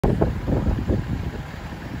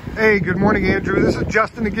Hey, good morning, Andrew. This is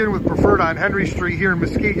Justin again with Preferred on Henry Street here in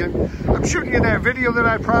Muskegon. I'm shooting you that video that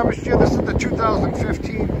I promised you. This is the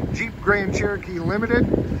 2015 Jeep Grand Cherokee Limited.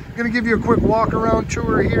 I'm going to give you a quick walk around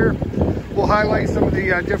tour here. We'll highlight some of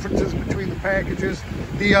the differences between the packages.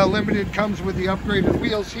 The Limited comes with the upgraded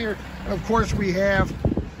wheels here. And of course we have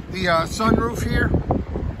the sunroof here.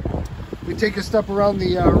 We take a step around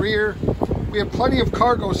the rear. We have plenty of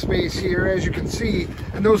cargo space here, as you can see,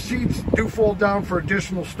 and those seats do fold down for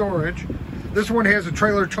additional storage. This one has a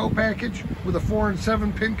trailer tow package with a 4 and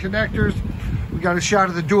 7 pin connectors. We got a shot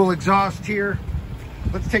of the dual exhaust here.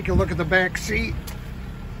 Let's take a look at the back seat.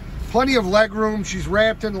 Plenty of leg room. She's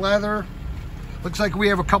wrapped in leather. Looks like we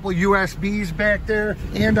have a couple USBs back there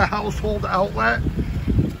and a household outlet.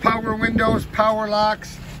 Power windows, power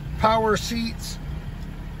locks, power seats.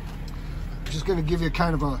 Just going to give you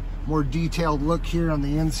kind of a more detailed look here on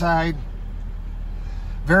the inside.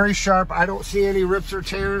 Very sharp. I don't see any rips or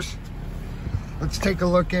tears. Let's take a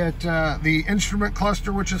look at the instrument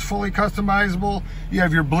cluster, which is fully customizable. You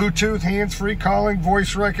have your Bluetooth, hands-free calling,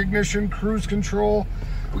 voice recognition, cruise control.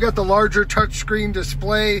 We got the larger touchscreen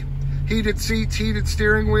display, heated seats, heated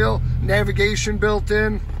steering wheel, navigation built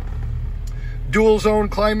in, dual zone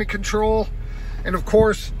climate control, and of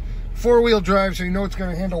course, four-wheel drive, so you know it's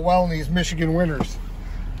going to handle well in these Michigan winters.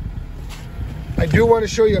 I do want to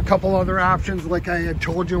show you a couple other options like I had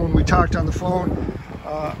told you when we talked on the phone.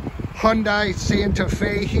 Hyundai Santa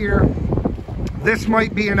Fe here. This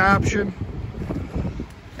might be an option.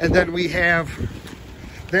 And then we have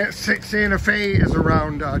that Santa Fe is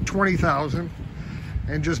around $20,000.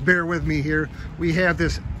 And just bear with me here. We have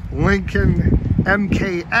this Lincoln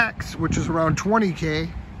MKX, which is around $20K.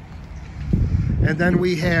 And then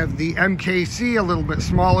we have the MKC, a little bit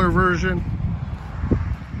smaller version.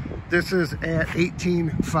 This is at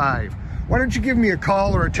 $18,500. Why don't you give me a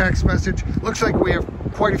call or a text message? Looks like we have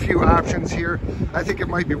quite a few options here. I think it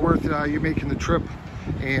might be worth you making the trip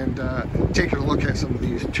and taking a look at some of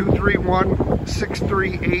these.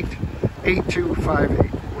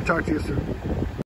 231-638-8258. We'll talk to you soon.